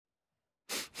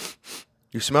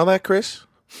You smell that, Chris?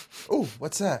 Ooh,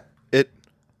 what's that?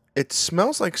 It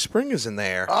smells like spring is in the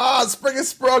air. Ah, spring is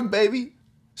sprung, baby.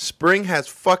 Spring has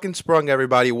fucking sprung,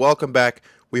 everybody. Welcome back.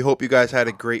 We hope you guys had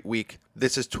a great week.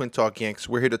 This is Twin Talk Yanks.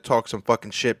 We're here to talk some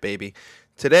fucking shit, baby.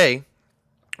 Today,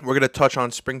 we're going to touch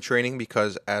on spring training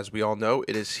because, as we all know,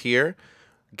 it is here.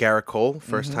 Garrett Cole,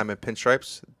 first time in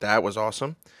pinstripes. That was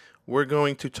awesome. We're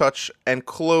going to touch and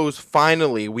close,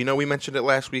 finally. We know we mentioned it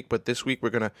last week, but this week we're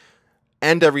going to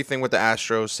end everything with the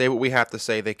Astros, say what we have to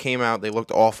say. They came out, they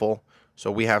looked awful, so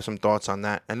we have some thoughts on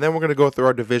that. And then we're going to go through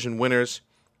our division winners,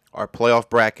 our playoff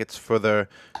brackets for the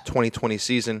 2020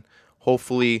 season.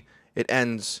 Hopefully it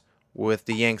ends with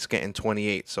the Yanks getting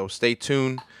 28. So stay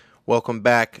tuned. Welcome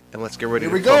back, and let's get ready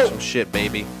to talk some shit,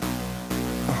 baby.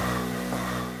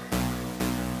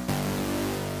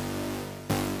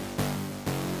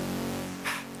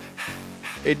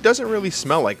 It doesn't really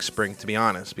smell like spring, to be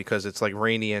honest, because it's like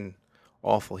rainy and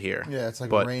awful here. Yeah, it's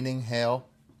like but raining, hail.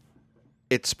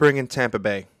 It's spring in Tampa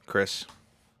Bay, Chris.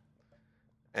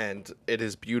 And it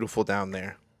is beautiful down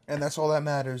there. And that's all that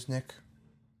matters, Nick.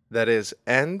 That is.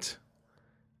 And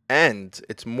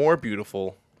it's more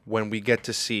beautiful when we get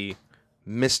to see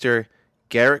Mr.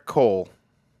 Garrett Cole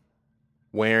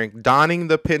donning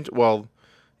the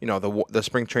the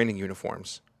spring training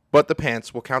uniforms. But the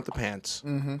pants, we'll count the pants.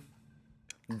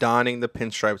 Mm-hmm. Donning the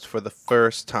pinstripes for the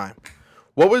first time.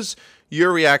 What was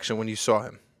your reaction when you saw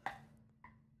him?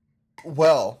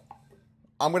 Well,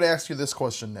 I'm going to ask you this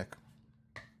question, Nick.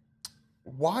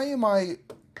 Why am I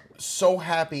so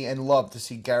happy and love to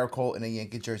see Garrett Cole in a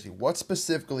Yankee jersey? What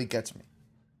specifically gets me?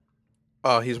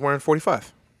 He's wearing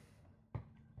 45.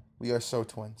 We are so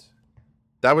twins.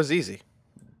 That was easy.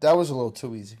 That was a little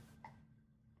too easy.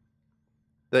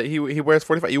 That he wears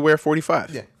 45. You wear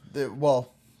 45. Yeah.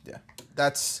 Yeah.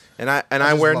 That's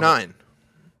I wear 9.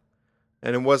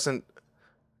 And it wasn't.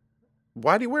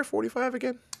 Why do you wear 45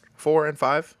 again? 4 and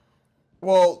 5?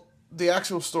 Well, the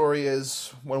actual story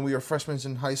is when we were freshmen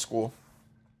in high school,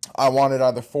 I wanted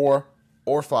either 4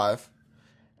 or 5.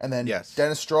 And then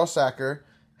Dennis Strausacker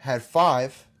had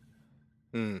 5.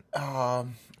 I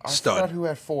forgot who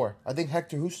had 4. I think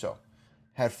Hector Husto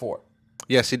had 4.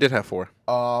 Yes, he did have 4.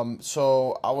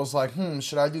 So I was like,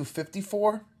 should I do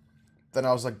 54? Then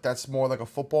I was like, that's more like a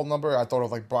football number. I thought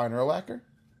of like Brian Urlacher.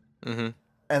 Mm-hmm.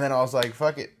 And then I was like,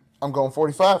 fuck it. I'm going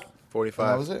 45. 45.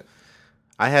 And that was it.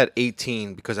 I had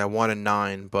 18 because I wanted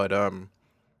 9, but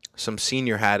some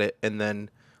senior had it. And then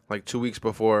like 2 weeks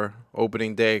before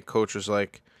opening day, coach was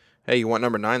like, hey, you want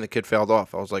number 9? The kid failed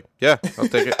off. I was like, yeah, I'll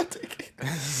take it.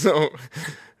 So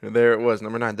there it was,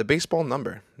 number 9. The baseball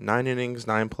number. 9 innings,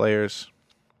 9 players.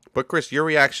 But Chris, your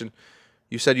reaction,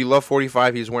 you said you love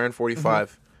 45. He's wearing 45.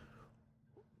 Mm-hmm.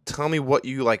 Tell me what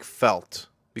you felt,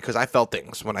 because I felt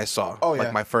things when I saw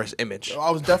my first image.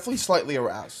 I was definitely slightly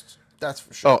aroused. That's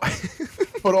for sure. Oh,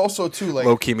 but also too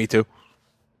low key, me too.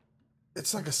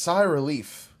 It's like a sigh of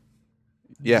relief.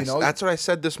 Yes, that's what I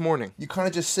said this morning. You kind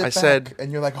of just sit back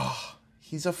and you're like, oh,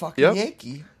 he's a fucking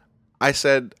Yankee. I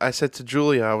said to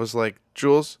Julia, I was like,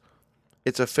 Jules,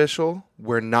 it's official.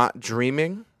 We're not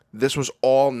dreaming. This was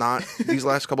all not. These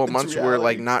last couple of months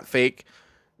were not fake.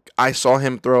 I saw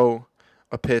him throw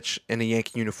a pitch in a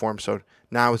Yankee uniform, so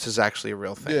now this is actually a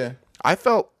real thing. Yeah. I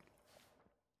felt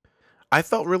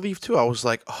relief too. I was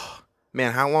like, oh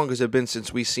man, how long has it been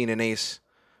since we've seen an ace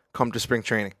come to spring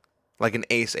training? Like an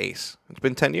ace. It's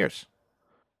been 10 years.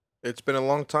 It's been a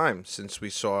long time since we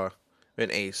saw an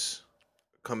ace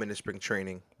come into spring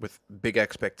training with big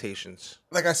expectations.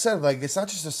 Like I said, it's not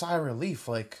just a sigh of relief.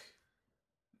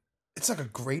 It's like a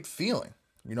great feeling.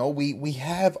 We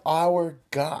have our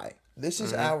guy. This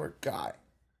is our guy.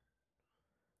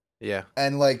 Yeah.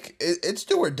 And it's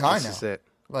do or die now. This is it.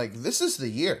 This is the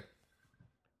year.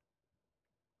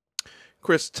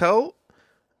 Chris, tell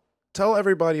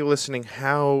everybody listening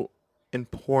how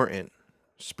important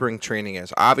spring training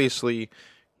is. Obviously,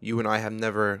 you and I have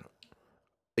never,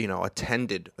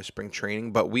 attended a spring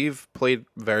training, but we've played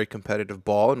very competitive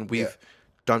ball and we've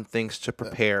done things to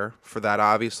prepare for that,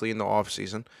 obviously, in the off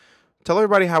season. Tell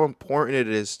everybody how important it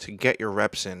is to get your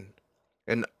reps in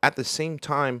and at the same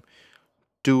time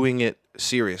doing it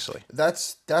seriously.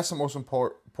 That's the most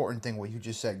important thing, what you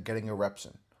just said, getting your reps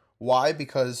in. Why?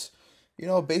 Because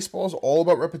baseball is all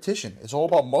about repetition. It's all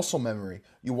about muscle memory.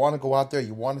 You want to go out there,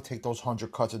 you want to take those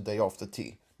 100 cuts a day off the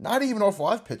tee. Not even off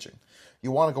live pitching.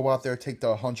 You want to go out there, take the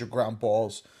 100 ground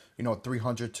balls,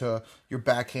 300 to your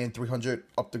backhand, 300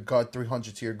 up the gut,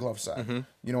 300 to your glove side. Mm-hmm.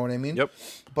 You know what I mean? Yep.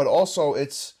 But also,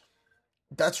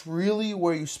 that's really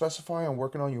where you specify on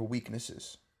working on your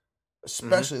weaknesses.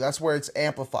 Especially, that's where it's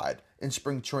amplified in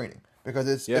spring training.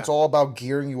 Because it's all about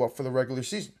gearing you up for the regular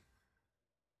season.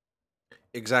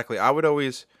 Exactly. I would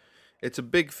always. It's a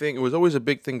big thing. It was always a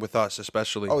big thing with us,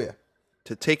 especially Oh yeah,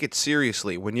 to take it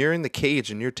seriously. When you're in the cage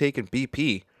and you're taking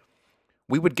BP,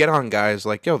 we would get on guys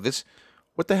like, "Yo, this,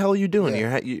 what the hell are you doing?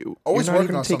 yeah. You're Always not working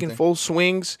even on taking something. full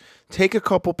swings. Take a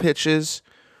couple pitches.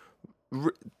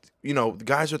 R- the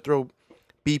guys would throw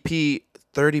BP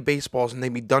 30 baseballs and they'd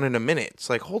be done in a minute. It's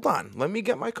like, hold on, let me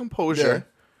get my Yeah, composure.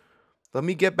 Let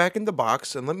me get back in the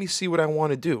box and let me see what I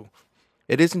want to do.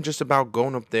 It isn't just about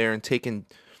going up there and taking,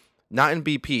 not in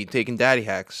BP, taking daddy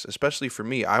hacks. Especially for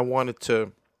me, I wanted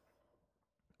to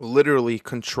literally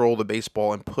control the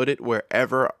baseball and put it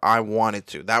wherever I wanted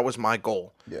to. That was my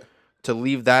goal. yeah. To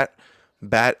leave that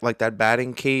that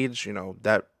batting cage,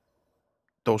 that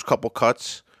those couple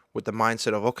cuts with the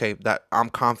mindset of, okay, that I'm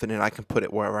confident I can put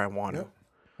it wherever I want to. Yep.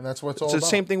 And that's what it's It's all the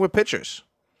same about. thing with pitchers.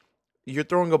 You're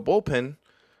throwing a bullpen.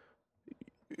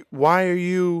 Why are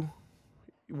you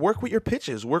work with your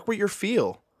pitches, work with your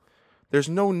feel? There's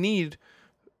no need.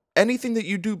 Anything that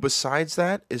you do besides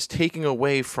that is taking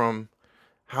away from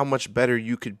how much better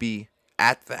you could be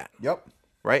at that, Yep.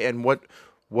 right? And what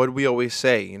do we always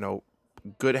say,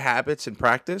 good habits in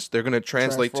practice, they're going to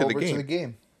translate Transfer to the over to the game.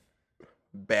 game.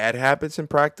 Bad habits in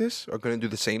practice are going to do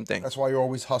the same thing. That's why you're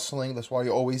always hustling. That's why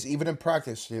you're always, even in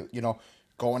practice,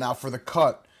 going out for the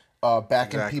cut,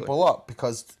 backing Exactly. people up,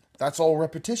 because that's all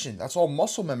repetition. That's all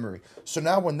muscle memory. So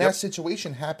now when that Yep.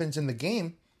 situation happens in the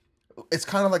game, it's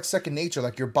kind of like second nature.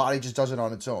 Like your body just does it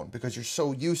on its own because you're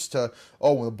so used to,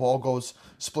 oh, when the ball goes,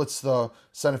 splits the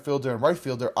center fielder and right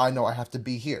fielder, I know I have to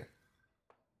be here.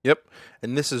 Yep.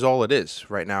 And this is all it is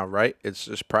right now, right? It's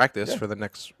just practice Yeah. for the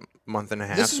next month and a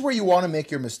half. This is where you want to make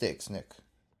your mistakes, Nick.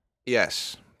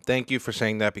 Yes. Thank you for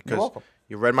saying that You're because welcome.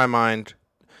 you read my mind.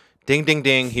 Ding, ding,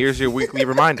 ding. Here's your weekly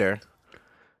reminder.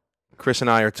 Chris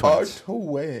and I are Our twins.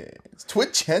 twins.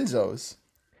 Twinchenzos.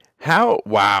 How?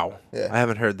 Wow. Yeah. I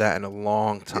haven't heard that in a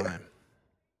long time.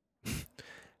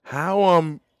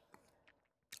 How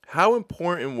how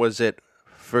important was it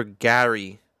for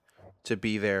Gary to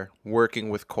be there working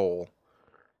with Cole?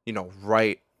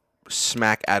 Right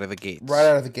smack out of the gates. Right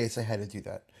out of the gates, I had to do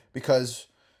that because,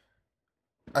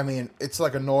 I mean, it's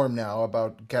like a norm now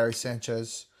about Gary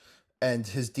Sanchez and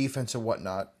his defense and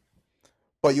whatnot.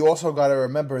 But you also got to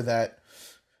remember that,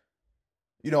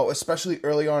 especially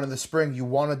early on in the spring, you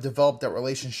want to develop that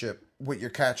relationship with your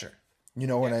catcher. You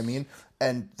know what I Yes. mean?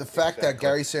 And the fact that Exactly.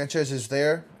 Gary Sanchez is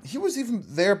there, he was even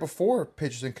there before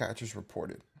pitchers and catchers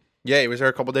reported. Yeah, he was there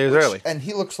a couple days early. And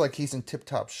he looks like he's in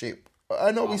tip-top shape.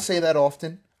 I know we say that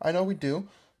often. I know we do.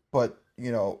 But,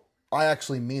 I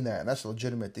actually mean that. And that's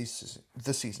legitimate this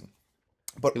season.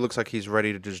 He looks like he's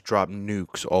ready to just drop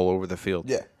nukes all over the field.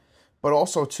 Yeah. But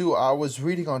also, too, I was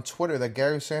reading on Twitter that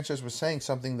Gary Sanchez was saying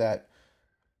something that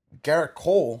Garrett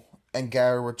Cole and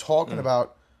Gary were talking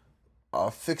about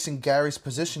fixing Gary's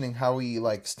positioning, how he,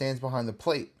 stands behind the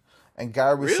plate. And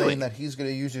Gary was Really? saying that he's going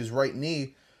to use his right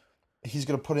knee. He's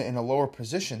going to put it in a lower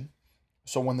position.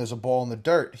 So when there's a ball in the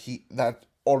dirt, that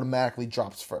automatically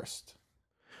drops first.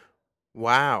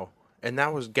 Wow. And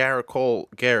that was Garrett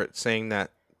saying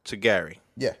that to Gary.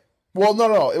 Yeah. Well,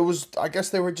 no. It was, I guess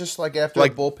they were just after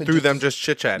Like the bullpen. through them just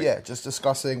chit-chatting. Yeah, just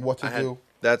discussing what to do.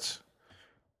 That's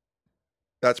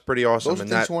pretty awesome. Those are And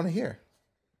things that you want to hear.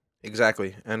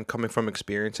 exactly. And coming from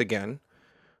experience again,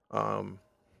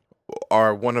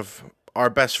 one of our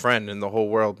best friend in the whole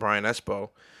world, Brian Espo,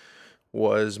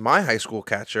 was my high school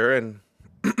catcher, and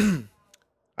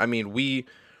I mean,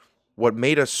 what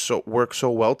made us work so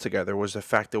well together was the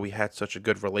fact that we had such a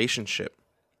good relationship.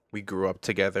 We grew up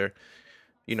together.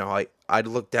 I'd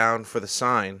look down for the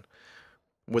sign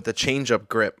with the change-up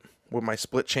grip, with my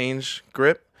split change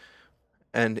grip,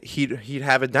 and he'd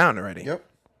have it down already. Yep.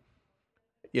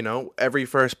 Every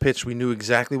first pitch, we knew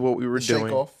exactly what we were The doing.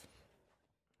 shake off.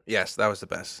 Yes, that was the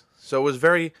best. So it's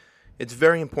very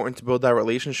important to build that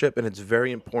relationship, and it's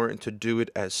very important to do it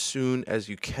as soon as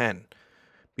you can,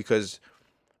 because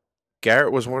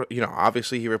Garrett was one.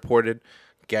 Obviously he reported.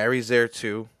 Gary's there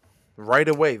too. Right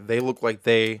away, they looked like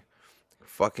they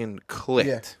fucking clicked,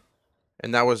 Yeah.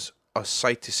 and that was a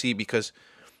sight to see. Because,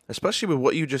 especially with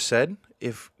what you just said,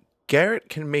 if Garrett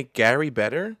can make Gary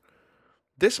better,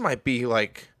 this might be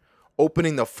like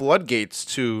opening the floodgates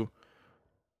to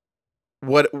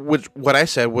what I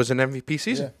said was an MVP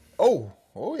season. Yeah.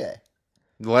 Oh yeah.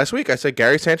 Last week I said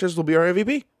Gary Sanchez will be our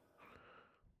MVP.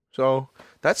 So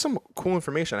that's some cool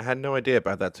information. I had no idea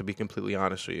about that, to be completely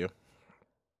honest with you.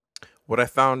 What I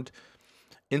found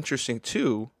interesting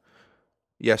too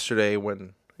yesterday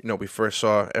when we first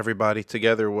saw everybody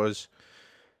together was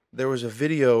there was a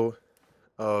video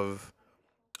of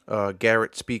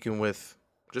Garrett speaking with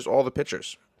just all the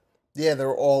pitchers. Yeah, they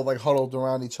were all huddled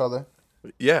around each other.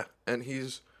 Yeah, and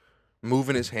he's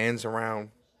moving his hands around,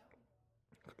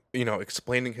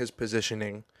 explaining his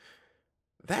positioning.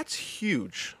 That's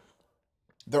huge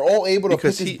They're all able to pick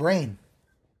because his brain.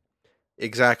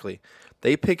 exactly.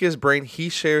 They pick his brain, he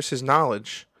shares his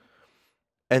knowledge.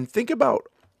 And think about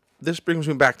this brings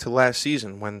me back to last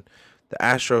season when the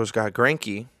Astros got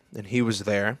Greinke and he was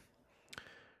there.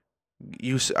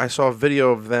 I saw a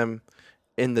video of them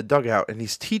in the dugout and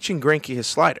he's teaching Greinke his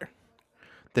slider.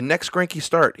 The next Greinke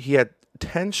start, he had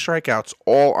 10 strikeouts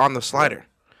all on the slider.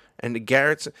 And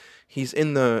Garrett's he's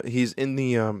in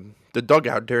the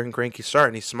dugout during Greinke's start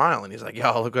and he's smiling. He's like,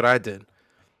 "Yo, look what I did."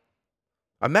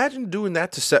 Imagine doing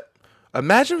that to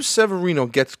Imagine if Severino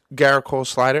gets Garrett Cole's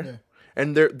slider. Yeah.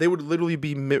 And they would literally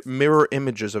be mirror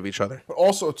images of each other. But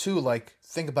also too, like,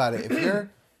 think about it.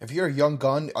 If you're a young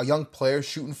gun, a young player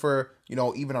shooting for,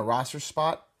 even a roster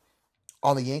spot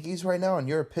on the Yankees right now, and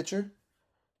you're a pitcher,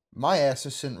 my ass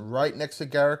is sitting right next to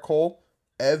Garrett Cole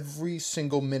every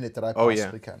single minute that I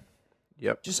possibly can.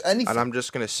 Yep. Just anything. And I'm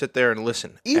just gonna sit there and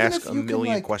listen, ask a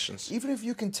million questions. Even if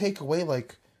you can take away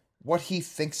like what he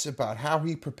thinks about how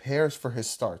he prepares for his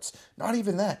starts, not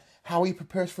even that, how he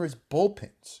prepares for his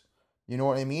bullpens. You know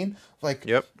what I mean? Like,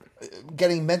 Yep.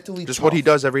 Getting mentally just tough. what he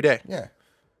does every day. Yeah.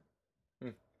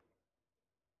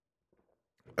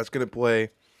 That's gonna play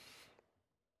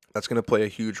a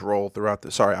huge role throughout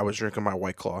the. Sorry, I was drinking my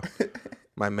White Claw,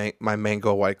 my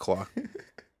mango White Claw.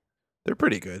 They're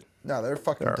pretty good. No, they're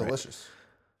fucking They're delicious.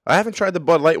 Right. I haven't tried the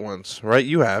Bud Light ones, right?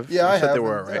 You have. Yeah, you I said have. they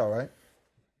were They're all right.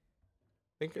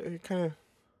 I think it kind of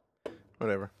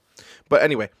whatever. But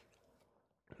anyway,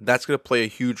 that's gonna play a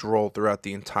huge role throughout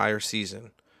the entire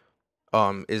season.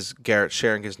 Is Garrett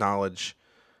sharing his knowledge,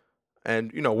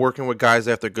 and working with guys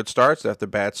after good starts, after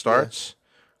bad starts.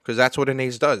 Because that's what an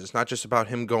ace does. It's not just about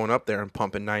him going up there and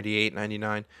pumping 98,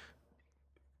 99,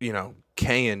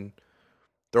 K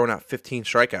throwing out 15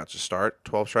 strikeouts to start,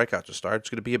 12 strikeouts to start. It's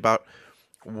going to be about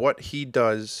what he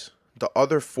does the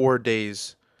other 4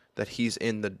 days that he's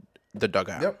in the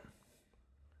dugout. Yep.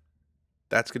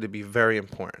 That's going to be very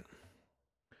important.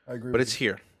 I agree. But it's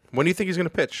here. When do you think he's going to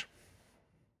pitch?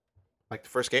 Like the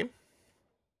first game?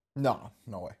 No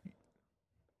way.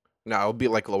 No, it'll be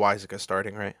like Loizaga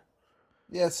starting, right?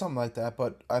 Yeah, something like that.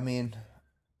 But I mean,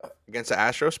 against the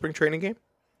Astros spring training game?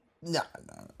 No.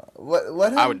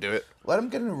 Let him. I would do it. Let him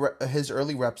get his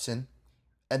early reps in,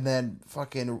 and then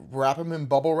fucking wrap him in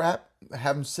bubble wrap.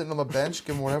 Have him sit on the bench,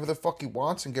 give him whatever the fuck he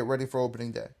wants, and get ready for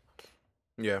opening day.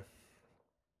 Yeah.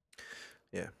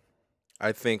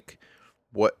 I think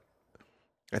we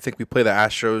play the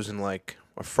Astros in like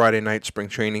a Friday night spring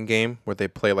training game where they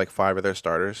play like 5 of their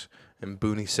starters, and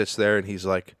Booney sits there and he's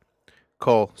like,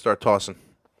 "Cole, start tossing."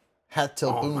 Hat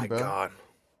tilt Boone, my bro. God.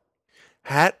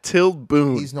 Hat tilt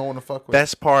Boone. He's no one to fuck with.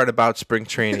 Best part about spring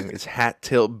training is hat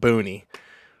tilt Booney.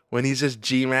 When he's just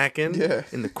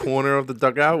G-macking in the corner of the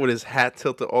dugout with his hat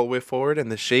tilted all the way forward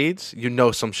and the shades,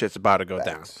 some shit's about to go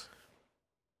down.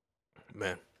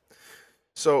 Man.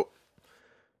 So,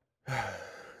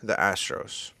 the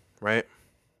Astros, right?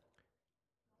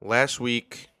 Last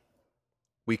week,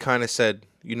 we kind of said,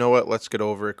 you know what, let's get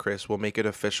over it, Chris. We'll make it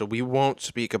official. We won't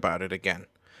speak about it again.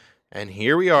 And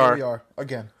here we are. Here we are,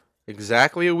 again.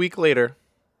 Exactly a week later,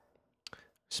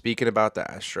 speaking about the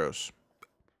Astros.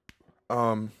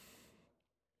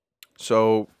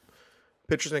 So,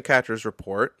 pitchers and catchers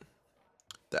report.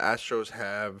 The Astros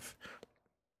have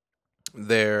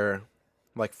their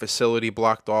facility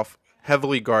blocked off,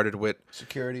 heavily guarded with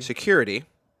security.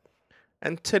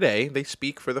 And today they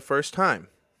speak for the first time.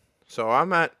 So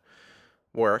I'm at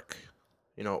work,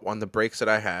 on the breaks that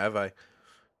I have, I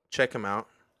check him out,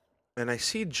 and I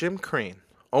see Jim Crane,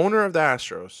 owner of the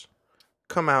Astros,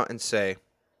 come out and say,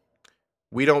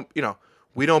 we don't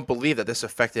believe that this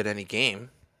affected any game.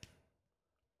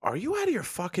 Are you out of your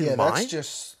fucking mind?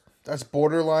 That's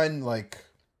borderline,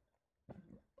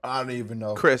 I don't even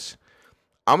know. Chris,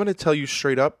 I'm going to tell you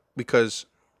straight up because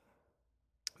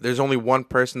there's only one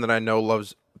person that I know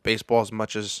loves baseball as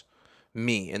much as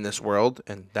me in this world,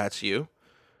 and that's you.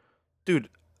 Dude,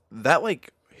 that,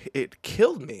 it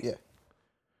killed me.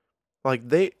 Yeah.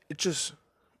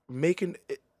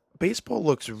 Baseball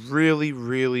looks really,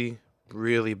 really,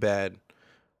 really bad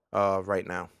right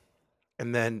now.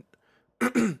 And then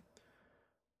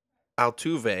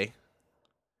Altuve,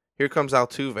 here comes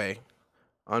Altuve,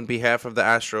 on behalf of the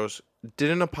Astros,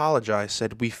 didn't apologize,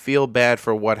 said, we feel bad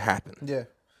for what happened. Yeah.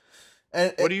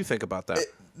 And what do you think about that?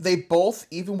 They both,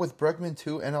 even with Bregman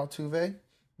too and Altuve,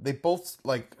 they both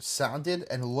sounded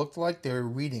and looked like they were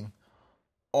reading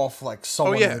off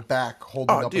someone in the back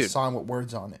holding up a sign with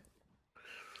words on it.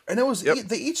 And it was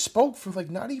they each spoke for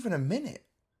not even a minute.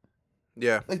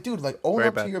 Yeah, Like, dude, like own very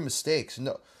up to bad. your mistakes.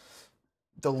 No,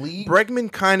 the league.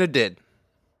 Bregman kind of did.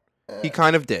 He eh,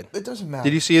 kind of did. it doesn't Did matter.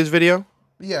 you see his video?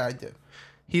 Yeah, I did.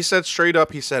 He said straight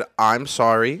up, he said, I'm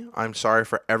sorry. I'm sorry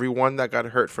for everyone that got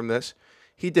hurt from this.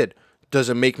 He did. Does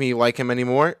it make me like him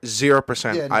anymore?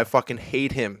 0%. Yeah, I no. fucking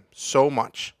hate him so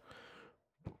much.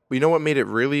 You know what made it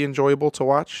really enjoyable to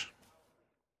watch?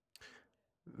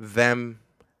 Them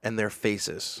and their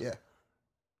faces. Yeah.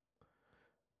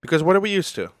 Because what are we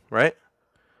used to, right?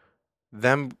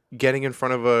 Them getting in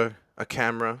front of a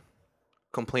camera,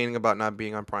 complaining about not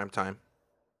being on prime time.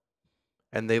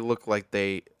 And they look like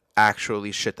they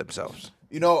actually shit themselves.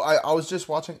 You know, I was just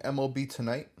watching MLB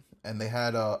tonight, and they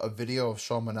had a video of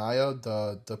Sean Manaea,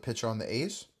 the pitcher on the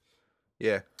A's,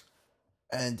 Yeah.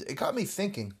 and it got me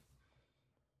thinking.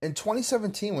 In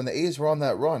 2017, when the A's were on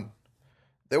that run,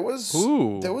 there was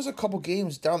Ooh. there was a couple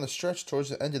games down the stretch towards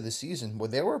the end of the season where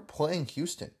they were playing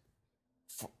Houston,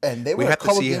 and they were We a have to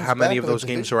couple see games how many back of the those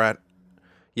games division. were at.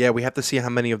 Yeah, we have to see how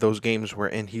many of those games were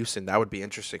in Houston. That would be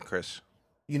interesting, Chris.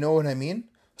 You know what I mean?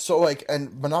 So like, and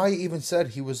Manaea even said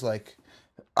he was like,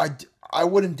 I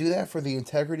wouldn't do that for the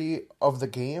integrity of the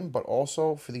game, but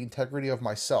also for the integrity of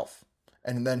myself.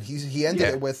 And then he ended Yeah.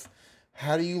 it with,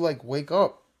 how do you like wake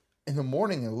up in the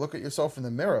morning and look at yourself in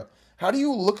the mirror? How do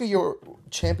you look at your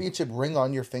championship ring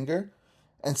on your finger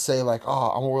and say like,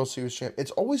 oh, I'm a World Series champ?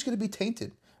 It's always going to be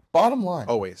tainted. Bottom line.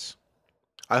 Always.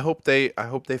 I hope they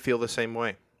feel the same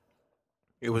way.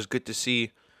 It was good to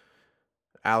see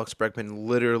Alex Bregman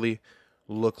literally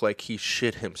look like he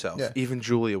shit himself. Yeah. Even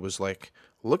Julia was like,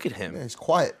 "Look at him. Yeah, he's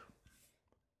quiet.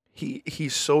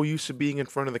 He's so used to being in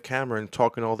front of the camera and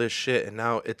talking all this shit, and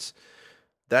now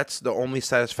that's the only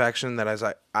satisfaction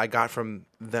that I got from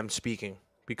them speaking,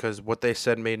 because what they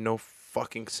said made no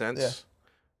fucking sense. Yeah.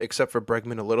 Except for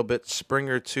Bregman a little bit.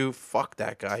 Springer too. Fuck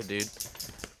that guy, dude.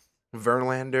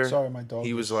 Verlander. Sorry, my dog.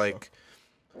 He was just like,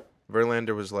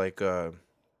 Verlander was like,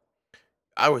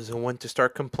 I was the one to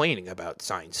start complaining about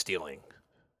sign stealing,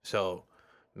 so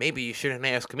maybe you shouldn't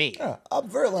ask me. yeah, I'm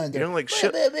Verlander. You know, like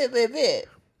shit. Hey,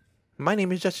 My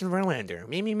name is Justin Verlander.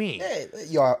 Me.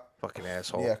 yeah, Fucking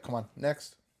asshole. yeah. Come on,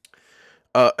 next.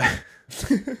 Uh,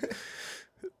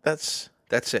 that's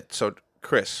it. So,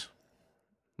 Chris,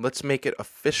 let's make it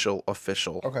official.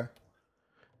 Okay,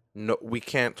 No, we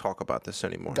can't talk about this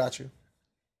anymore got you.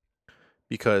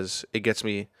 because it gets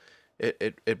me.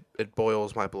 It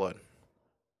boils my blood.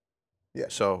 Yeah.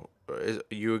 So,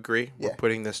 you agree? Yeah. We're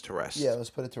putting this to rest. Yeah, let's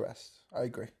put it to rest. I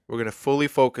agree. We're gonna fully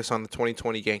focus on the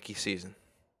 2020 Yankee season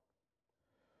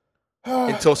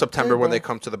until September when they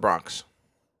come to the Bronx.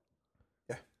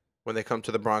 Yeah. When they come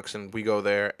to the Bronx and we go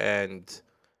there and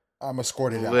I'm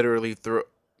escorted out. literally through.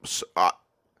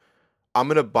 I'm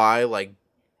gonna buy like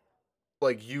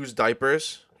used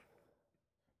diapers.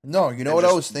 No, you know And what I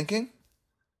just- was thinking?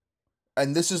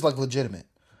 And this is like legitimate.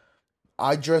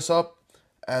 I dress up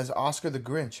as Oscar the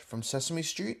Grinch from Sesame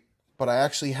Street, but I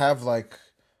actually have like,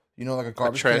 like a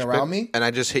garbage can around me. and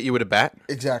I just hit you with a bat.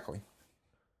 Exactly.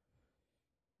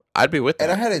 I'd be with that.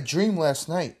 And I had a dream last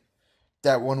night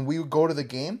that when we go to the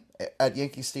game at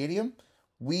Yankee Stadium,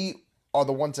 we are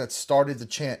the ones that started the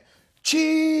chant,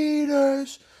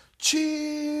 "Cheaters,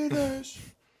 cheaters,"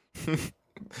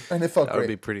 and it felt That would great.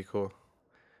 be pretty cool.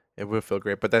 It would feel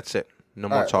great, but that's it. No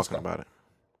more All right, let's talking go. about it.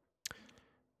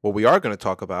 What we are going to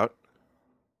talk about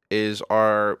is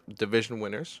our division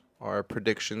winners, our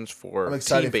predictions for I'm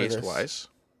excited for team-based this. wise.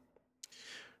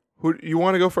 Who you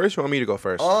want to go first? You want me to go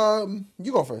first?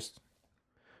 You go first.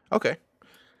 Okay.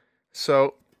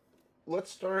 So, let's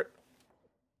start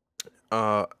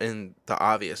in the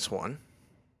obvious one,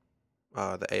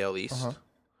 the AL East. Uh-huh.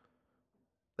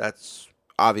 That's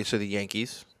obviously the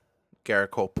Yankees.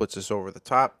 Garrett Cole puts us over the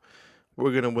top.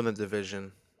 We're going to win the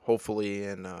division, hopefully,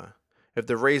 and if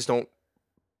the Rays don't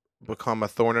become a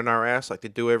thorn in our ass like they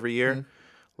do every year,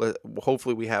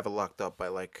 hopefully we have it locked up by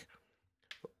like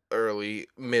early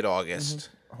mid-August.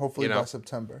 Hopefully You know. by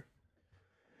September.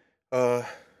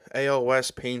 AL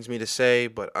West pains me to say,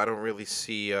 but I don't really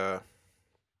see the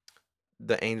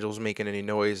Angels making any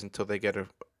noise until they get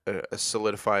a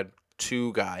solidified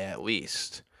 2 guy at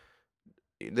least.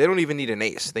 They don't even need an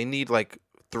ace. They need like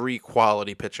 3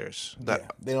 quality pitchers. They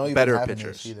don't even better have an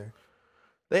pitchers. ace either.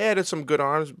 They added some good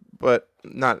arms, but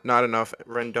not enough.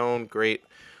 Rendon, great.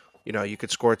 You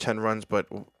could score 10 runs, but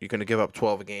you're going to give up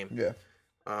 12 a game.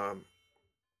 Yeah.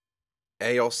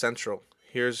 AL Central.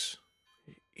 Here's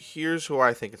who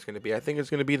I think it's going to be. I think it's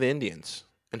going to be the Indians,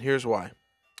 and here's why.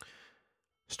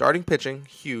 Starting pitching,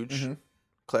 huge. Mhm.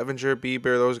 Clevenger,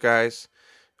 Bieber, those guys.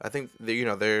 I think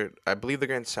they're. I believe they're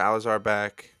getting Salazar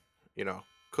back.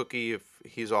 Cookie, if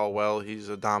he's all well, he's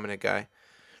a dominant guy.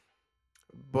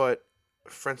 but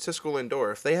Francisco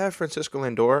Lindor, if they have Francisco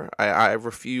Lindor, I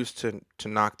refuse to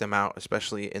knock them out,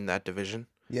 especially in that division.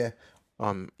 Yeah.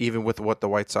 Even with what the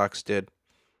White Sox did,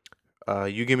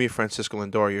 you give me Francisco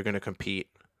Lindor, you're going to compete.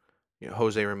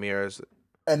 Jose Ramirez,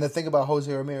 And the thing about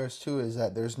Jose Ramirez too is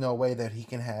that there's no way that he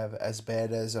can have as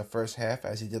bad as a first half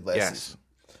as he did last yes, season.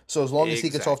 So as long as he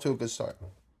gets off exactly. to a good start.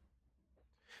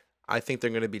 I think they're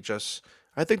going to be just.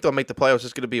 I think they'll make the playoffs.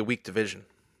 It's going to be a weak division,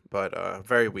 but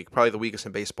very weak, probably the weakest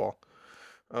in baseball.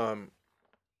 Um,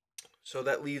 so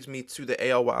that leads me to the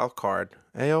AL wild card.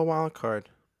 AL wild card.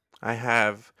 I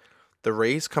have the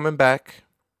Rays coming back,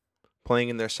 playing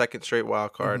in their second straight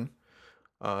wild card.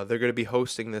 Mm-hmm. They're going to be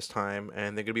hosting this time,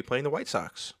 and they're going to be playing the White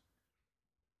Sox.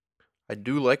 I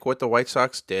do like what the White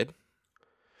Sox did.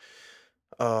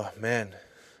 Oh man,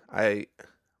 I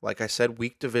like I said,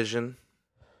 weak division.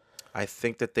 I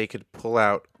think that they could pull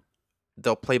out.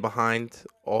 They'll play behind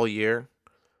all year,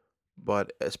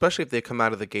 but especially if they come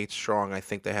out of the gate strong, I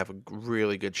think they have a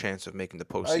really good chance of making the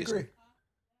I postseason. agree.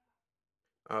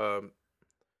 Um,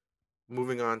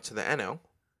 moving on to the NL,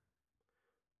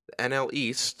 the NL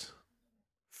East,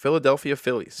 Philadelphia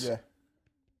Phillies. Yeah.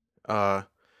 Uh,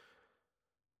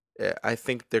 I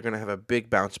think they're gonna have a big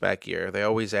bounce back year. They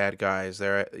always add guys.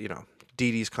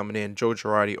 Didi's coming in, Joe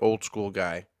Girardi, old school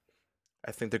guy.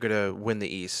 I think they're gonna win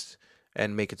the East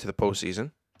and make it to the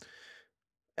postseason.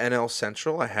 NL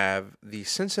Central, I have the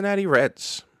Cincinnati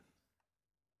Reds.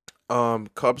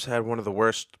 Cubs had one of the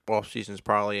worst off seasons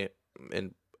probably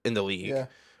in the league. Yeah.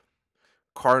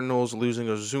 Cardinals losing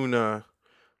Ozuna.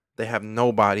 They have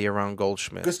nobody around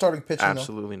Goldschmidt. Good starting pitching though.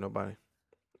 Absolutely nobody.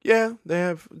 Yeah, they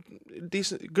have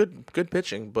decent, good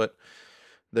pitching, but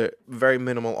they're very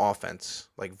minimal offense,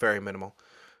 like very minimal.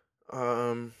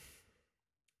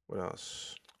 What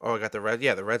else? Oh, I got the Reds.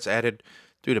 Yeah, the Reds added,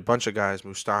 dude, a bunch of guys: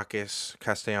 Moustakis,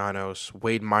 Castellanos,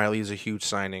 Wade Miley is a huge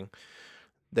signing.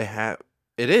 They have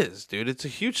it is, dude. It's a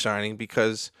huge signing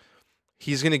because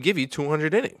he's gonna give you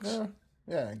 200 innings, Yeah.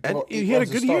 Yeah. Give and up 8 he had a runs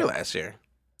to good year start. last year.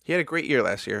 He had a great year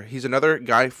last year. He's another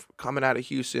guy coming out of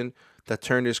Houston that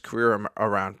turned his career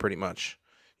around pretty much.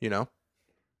 You know.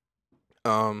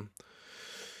 Um,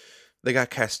 they got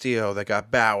Castillo. They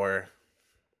got Bauer.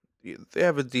 They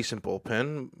have a decent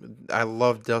bullpen. I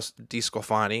love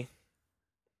DeSclafani.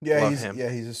 Yeah, Love he's him.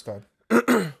 he's a stud.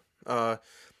 uh,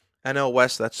 NL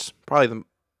West. That's probably the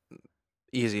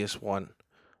easiest one.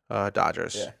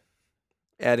 Dodgers. Yeah.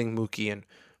 Adding Mookie and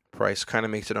Price kind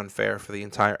of makes it unfair for the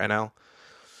entire NL.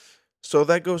 So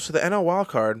that goes to the NL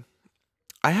wildcard.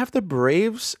 I have the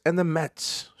Braves and the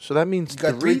Mets. So that means You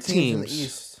got three three teams in the teams.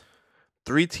 East.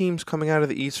 3 teams coming out of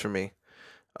the East for me.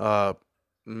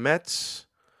 Mets.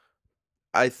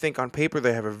 I think on paper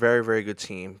they have a very, very good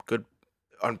team. Good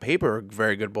on paper, a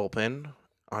very good bullpen.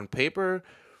 On paper,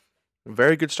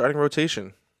 very good starting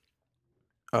rotation.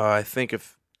 I think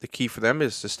if the key for them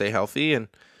is to stay healthy, and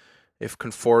if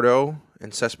Conforto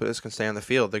and Cespedes can stay on the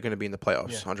field, they're going to be in the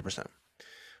playoffs, Yeah.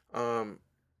 100%.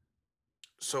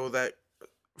 So that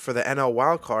for the NL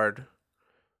wild card,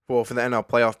 well, for the NL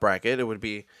playoff bracket, it would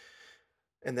be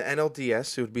in the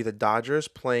NLDS. It would be the Dodgers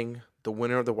playing the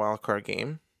winner of the wild card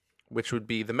game, which would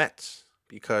be the Mets,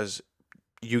 because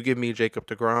you give me Jacob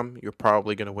deGrom, you're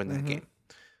probably going to win that Mm-hmm. game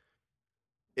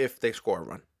if they score a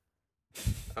run.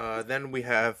 Then we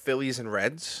have Phillies and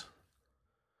Reds.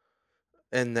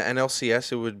 In the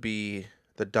NLCS, it would be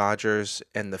the Dodgers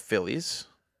and the Phillies,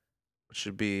 which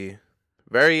should be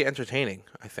very entertaining,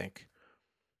 I think.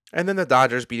 And then the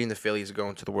Dodgers beating the Phillies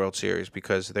going to the World Series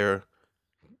because they're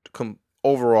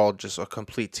overall just a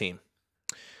complete team.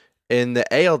 In the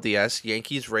ALDS,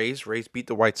 Yankees, Rays. Rays beat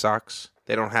the White Sox.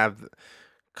 They don't have,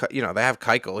 they have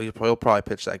Keuchel. He'll probably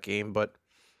pitch that game, but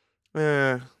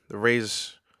the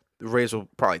Rays will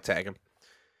probably tag him.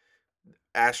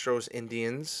 Astros,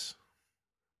 Indians.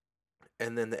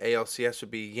 And then the ALCS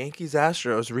would be Yankees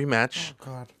Astros rematch. Oh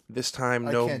God. This time,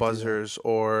 I no can't do that. buzzers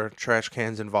or trash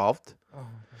cans involved. Oh.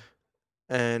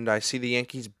 And I see the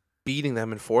Yankees beating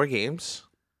them in 4 games.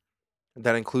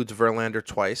 That includes Verlander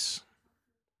twice.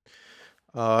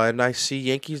 And I see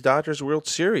Yankees Dodgers World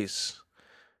Series.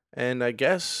 And I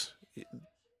guess,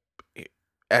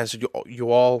 as you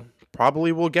all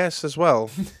probably will guess as well,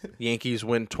 Yankees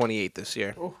win 28 this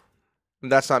year. Oh.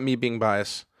 And that's not me being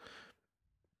biased.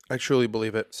 I truly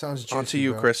believe it. Sounds juicy. On to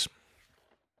you, bro. Chris.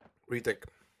 What do you think?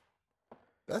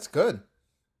 That's good.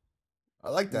 I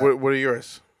like that. What are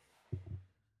yours?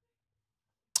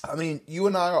 I mean, you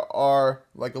and I are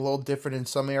like a little different in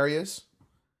some areas,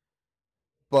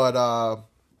 but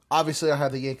obviously I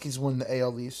have the Yankees win the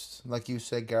AL East. Like you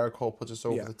said, Garrett Cole puts us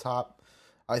over Yeah. the top.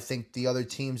 I think the other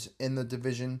teams in the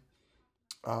division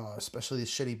especially the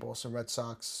shitty Boston Red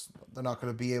Sox. They're not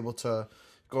going to be able to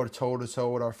go toe-to-toe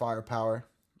with our firepower.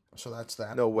 So that's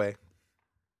that. No way.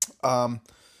 Um,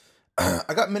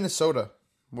 I got Minnesota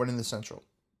winning the Central.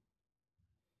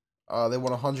 They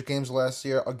won 100 games last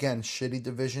year. Again, shitty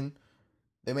division.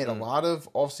 They made a lot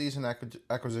of offseason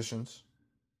acquisitions.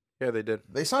 Yeah, they did.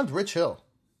 They signed Rich Hill,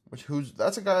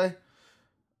 that's a guy.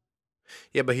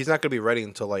 Yeah, but he's not going to be ready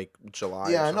until like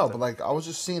July. Yeah, or I know, something. but like I was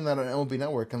just seeing that on MLB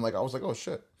Network, and like I was like, oh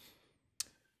shit.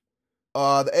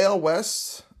 The AL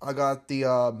West, I got the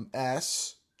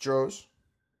Astros.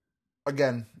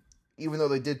 Again, even though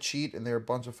they did cheat and they're a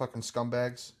bunch of fucking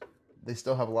scumbags, they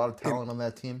still have a lot of talent on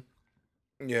that team.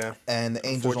 Yeah. And the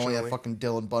Angels only have Unfortunately. fucking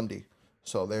Dylan Bundy,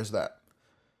 so there's that.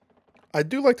 I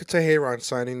do like the Teheran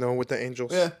signing though with the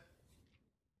Angels. Yeah.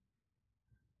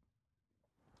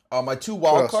 My two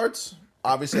What wild else? cards.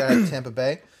 Obviously, I had Tampa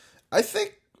Bay. I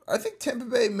think Tampa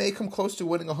Bay may come close to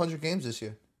winning 100 games this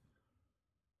year.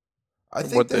 I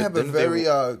think they have a very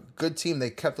good team. They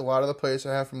kept a lot of the players they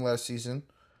have from last season.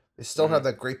 They still have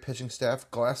that great pitching staff.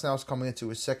 Glasnow's coming into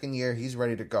his second year. He's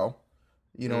ready to go.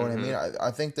 You know what I mean?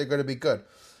 I think they're going to be good.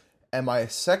 And my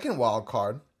second wild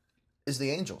card is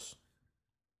the Angels.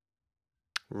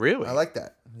 Really? I like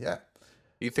that. Yeah.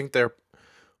 You think their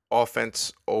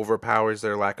offense overpowers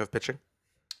their lack of pitching?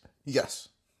 Yes.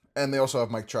 And they also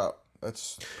have Mike Trout.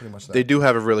 That's pretty much that. They do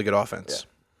have a really good offense.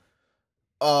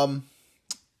 Yeah.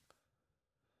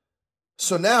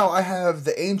 So now I have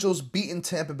the Angels beating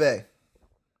Tampa Bay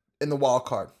in the wild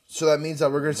card. So that means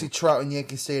that we're going to see Trout in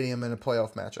Yankee Stadium in a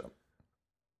playoff matchup.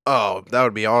 Oh, that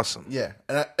would be awesome. Yeah.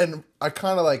 And I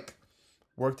kind of like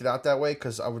worked it out that way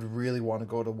because I would really want to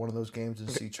go to one of those games and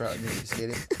see Trout in Yankee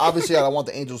Stadium. Obviously, I don't want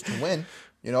the Angels to win,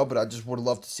 but I just would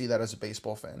love to see that as a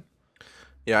baseball fan.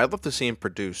 Yeah, I'd love to see him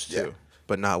produce too,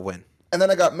 but not win. And then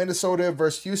I got Minnesota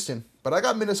versus Houston. But I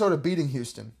got Minnesota beating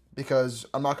Houston because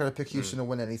I'm not going to pick Houston to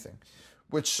win anything,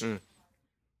 which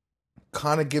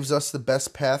kind of gives us the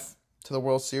best path to the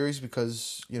World Series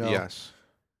because, Yes.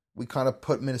 we kind of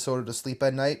put Minnesota to sleep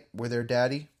at night. We're their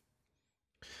daddy.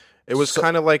 It was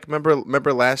kind of like,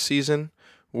 remember last season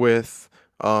with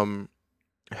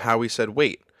how we said,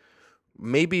 wait,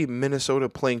 maybe Minnesota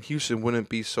playing Houston wouldn't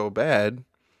be so bad.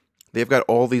 They've got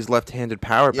all these left-handed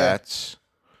power bats.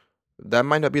 That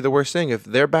might not be the worst thing. If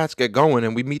their bats get going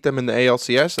and we meet them in the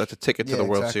ALCS, that's a ticket to the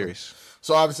World Series.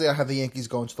 So obviously I have the Yankees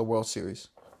going to the World Series.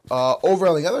 Over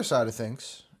on the other side of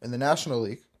things, in the National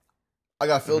League, I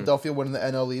got Philadelphia winning the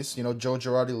NL East. Joe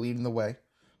Girardi leading the way.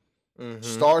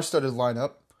 Star-studded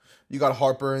lineup. You got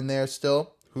Harper in there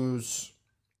still, who's,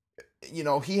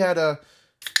 he had a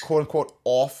quote-unquote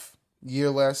off year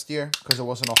last year because it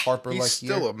wasn't a Harper-like year. He's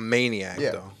still a maniac,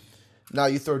 though. Now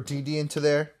you throw Didi into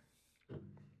there.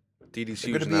 Didi's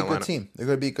They're huge going to in be that a good lineup. team. They're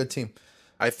going to be a good team.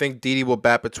 I think Didi will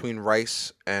bat between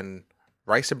Rice and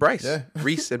Bryce. Yeah.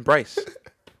 Reese and Bryce.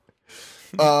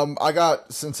 I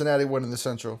got Cincinnati winning the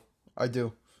Central. I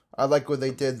do. I like what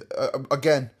they did.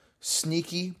 Again,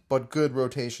 sneaky but good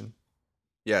rotation.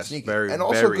 Yes, Sneaky. very, And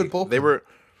also very. good bullpen. They were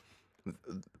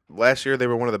last year. They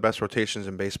were one of the best rotations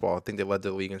in baseball. I think they led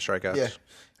the league in strikeouts. Yeah,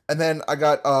 and then I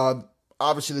got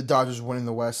obviously the Dodgers winning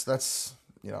the West. That's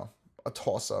a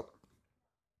toss up.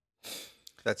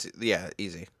 That's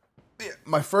easy.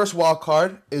 My first wild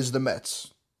card is the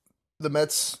Mets. The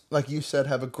Mets, like you said,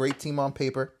 have a great team on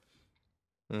paper.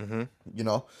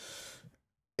 Mm-hmm.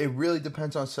 It really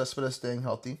depends on Cespedes staying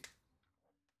healthy.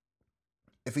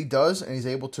 If he does and he's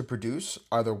able to produce,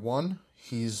 either one,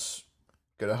 he's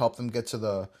going to help them get to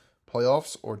the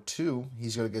playoffs, or two,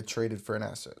 he's going to get traded for an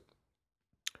asset.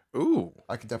 Ooh,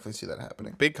 I could definitely see that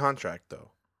happening. big contract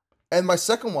though. And my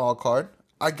second wild card,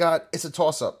 it's a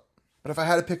toss-up. But if I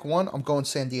had to pick one, I'm going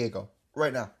San Diego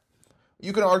right now.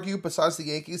 You can argue, besides the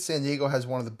Yankees, San Diego has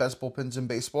one of the best bullpens in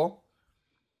baseball.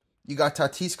 You got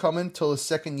Tatis coming till his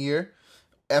second year.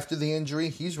 After the injury,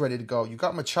 he's ready to go. You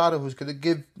got Machado, who's going to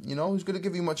give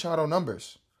you Machado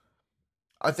numbers.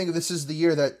 I think this is the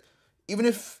year that, even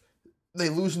if they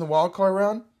lose in the wild card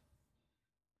round,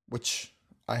 which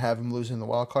I have them losing in the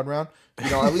wild card round,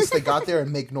 at least they got there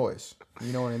and make noise.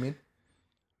 You know what I mean?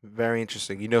 Very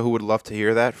interesting. You know who would love to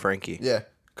hear that? Frankie. Yeah,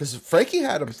 because Frankie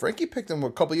had him. Frankie picked him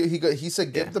a couple years. He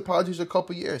said give the Padres a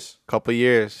couple years. Couple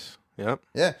years. Yep.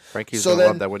 Yeah. Frankie's gonna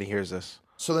love that when he hears this.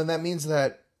 So then that means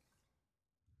that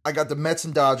I got the Mets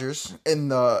and Dodgers in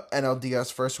the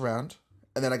NLDS first round,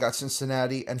 and then I got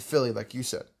Cincinnati and Philly, like you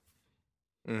said.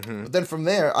 Mm-hmm. But then from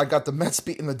there, I got the Mets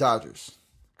beating the Dodgers.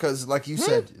 Because, like you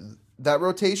said, that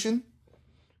rotation,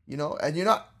 and you're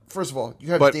not, first of all,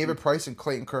 you have David Price and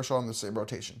Clayton Kershaw in the same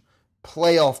rotation.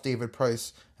 Playoff David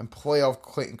Price and playoff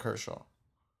Clayton Kershaw.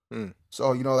 Mm.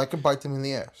 So, that can bite them in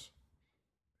the ass.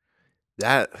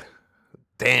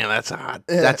 Damn, that's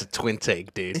a twin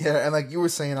take, dude. Yeah, and like you were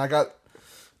saying, I got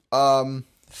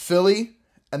Philly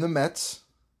and the Mets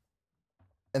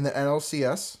and the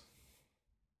NLCS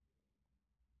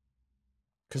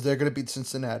because they're going to beat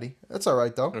Cincinnati. That's all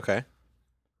right, though. Okay.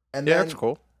 And Yeah, then that's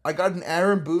cool. I got an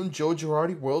Aaron Boone, Joe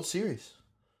Girardi World Series.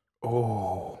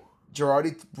 Oh.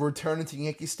 Girardi returning to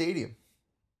Yankee Stadium.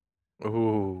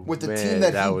 Ooh. With the team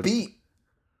that he beat.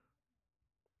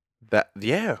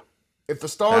 Yeah. If the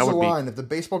stars align, if the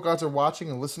baseball gods are watching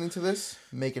and listening to this,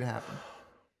 make it happen.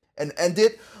 And end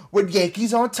it with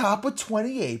Yankees on top of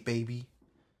 28, baby.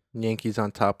 Yankees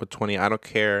on top of 20. I don't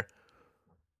care.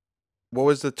 What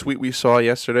was the tweet we saw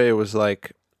yesterday? It was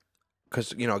like,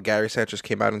 because, Gary Sanchez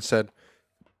came out and said,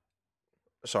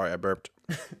 sorry, I burped.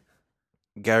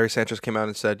 Gary Sanchez came out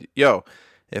and said, yo,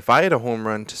 if I hit a home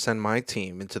run to send my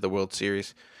team into the World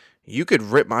Series, you could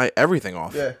rip my everything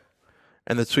off. Yeah.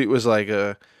 And the tweet was like,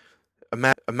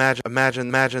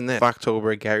 imagine this.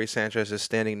 October, Gary Sanchez is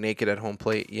standing naked at home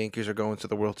plate. Yankees are going to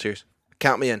the World Series.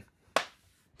 Count me in.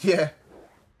 Yeah.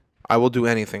 I will do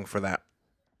anything for that.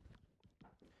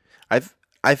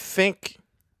 I think,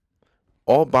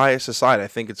 all bias aside, I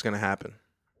think it's going to happen.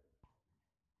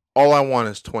 All I want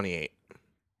is 28.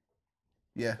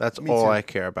 Yeah. That's all I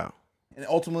care about. And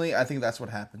ultimately, I think that's what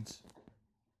happens.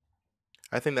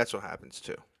 I think that's what happens,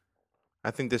 too.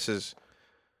 I think this is...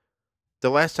 The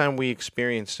last time we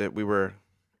experienced it, we were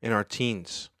in our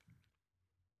teens.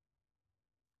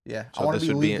 Yeah. So I want to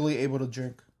be legally able to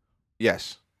drink.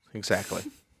 Yes, exactly.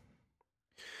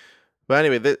 But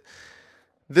anyway,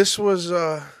 this was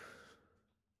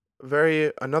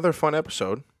another fun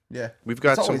episode. Yeah. We've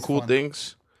got some cool fun.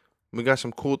 things. We got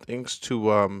some cool things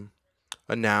to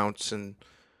announce and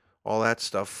all that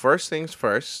stuff. First things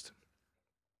first.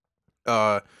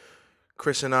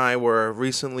 Chris and I were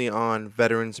recently on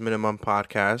Veterans Minimum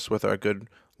podcast with our good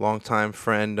longtime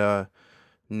friend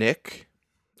Nick.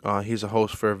 He's a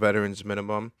host for Veterans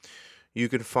Minimum. You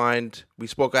can find, we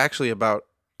spoke actually about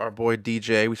our boy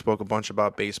DJ. We spoke a bunch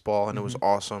about baseball, and it was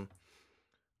awesome.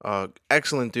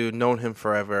 Excellent dude. Known him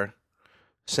forever.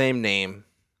 Same name.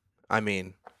 I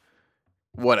mean,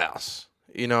 what else?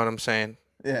 You know what I'm saying?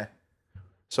 Yeah.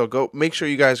 So make sure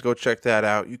you guys go check that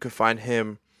out. You can find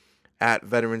him at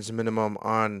Veterans Minimum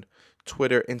on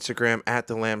Twitter, Instagram, at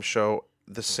The Lamb Show,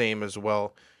 the same as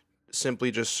well.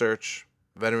 Simply just search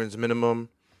Veterans Minimum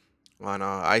on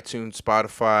iTunes,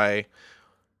 Spotify,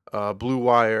 Blue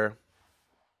Wire,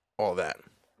 all that.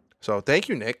 So thank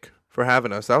you, Nick, for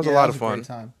having us. That was a lot of fun. Great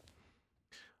time.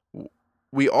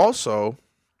 We also,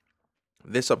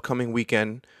 this upcoming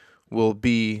weekend, will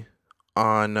be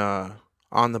on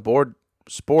the Board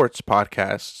Sports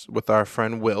podcasts with our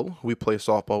friend Will, who we play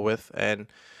softball with, and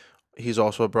he's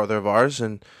also a brother of ours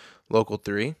in Local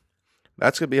 3.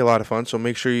 That's going to be a lot of fun, so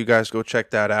make sure you guys go check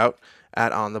that out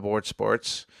at On The Board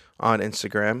Sports on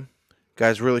Instagram.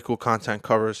 Guys, really cool content,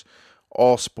 covers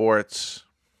all sports.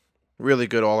 Really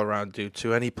good all-around dude,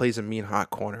 too, and he plays a mean hot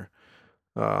corner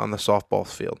on the softball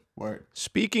field. Word.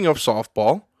 Speaking of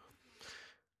softball,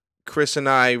 Chris and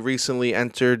I recently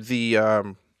entered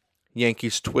the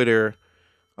Yankees Twitter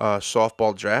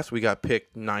softball draft. We got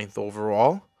picked 9th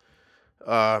overall.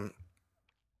 Man,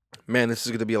 this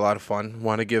is going to be a lot of fun.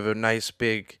 Want to give a nice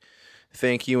big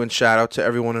thank you and shout out to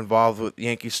everyone involved with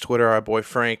Yankees Twitter. Our boy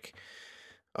Frank,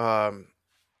 for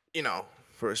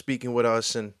speaking with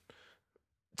us and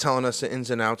telling us the ins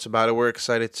and outs about it. We're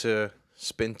excited to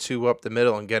spin 2 up the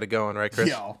middle and get it going, right, Chris?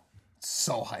 Yo,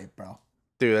 so hype, bro.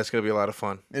 Dude, that's going to be a lot of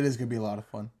fun. It is going to be a lot of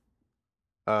fun.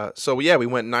 We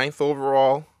went 9th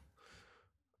overall.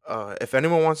 If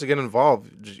anyone wants to get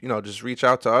involved, just reach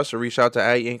out to us or reach out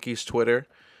to @Yankees Twitter.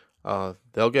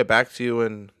 They'll get back to you,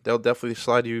 and they'll definitely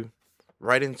slide you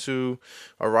right into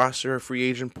a roster, a free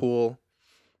agent pool.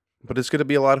 But it's going to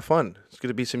be a lot of fun. It's going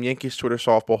to be some Yankees Twitter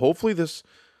softball. Hopefully this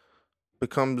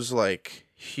becomes,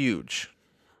 huge.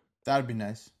 That would be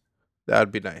nice. That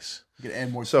would be nice. You could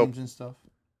add more teams and stuff.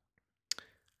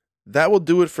 That will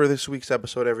do it for this week's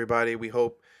episode, everybody. We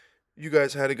hope you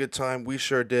guys had a good time. We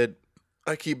sure did.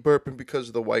 I keep burping because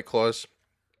of the White Claws.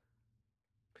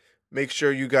 Make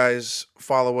sure you guys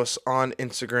follow us on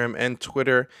Instagram and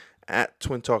Twitter at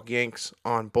Twin Talk Yanks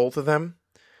on both of them.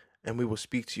 And we will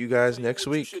speak to you guys next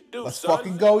week. Let's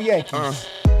fucking go, Yankees.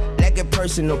 Get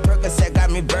personal, Percocet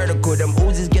got me vertical. Them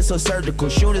Uzis get so surgical.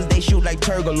 Shooters, they shoot like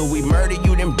Turgaloo. We murder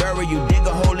you, then bury you. Dig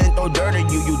a hole and throw dirt at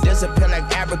you. You disappear like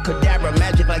abracadabra,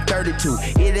 magic like 32.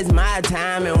 It is my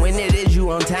time, and when it is,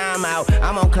 you on timeout.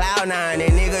 I'm on cloud 9,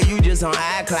 and nigga, you just just on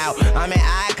iCloud. I'm an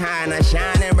icon, I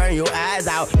shine and burn your eyes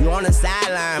out. You on the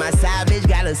sideline, my side bitch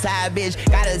got a side bitch.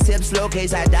 Got a tip slow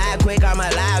case, I die quick, I'm a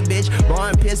live bitch.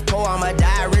 Born piss poor, I'ma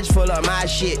die rich, full of my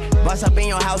shit. Bust up in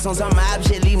your house on some mob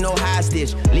shit, leave no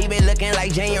hostage. Leave it looking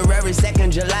like January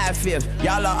 2nd, July 5th.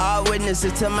 Y'all are all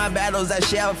witnesses to my battles, I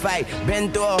shall fight.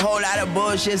 Been through a whole lot of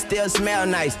bullshit, still smell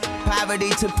nice. Poverty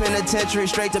to penitentiary,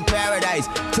 straight to paradise.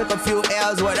 Took a few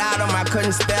L's without them, I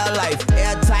couldn't spell life.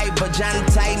 Airtight, vagina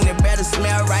tight, and it better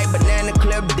smell right. Banana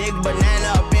clip, dig banana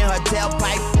up in her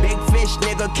tailpipe. Big fish,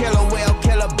 nigga, kill a whale,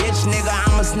 kill a bitch, nigga.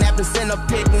 I'ma snap and send a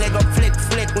pic, nigga. Flick,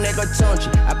 nigga, don't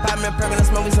you? I pop me a perk and I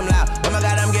smoke me some loud. Oh my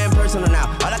god, I'm getting personal now.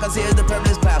 All I can see is the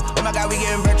purplish cloud. Oh my god, we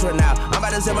getting virtual now. I'm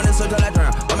about to sip on this so till I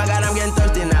drown. Oh my god, I'm getting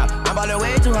thirsty now. I'm balling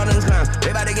way too hard on this clown.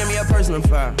 They about to give me a personal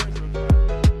foul.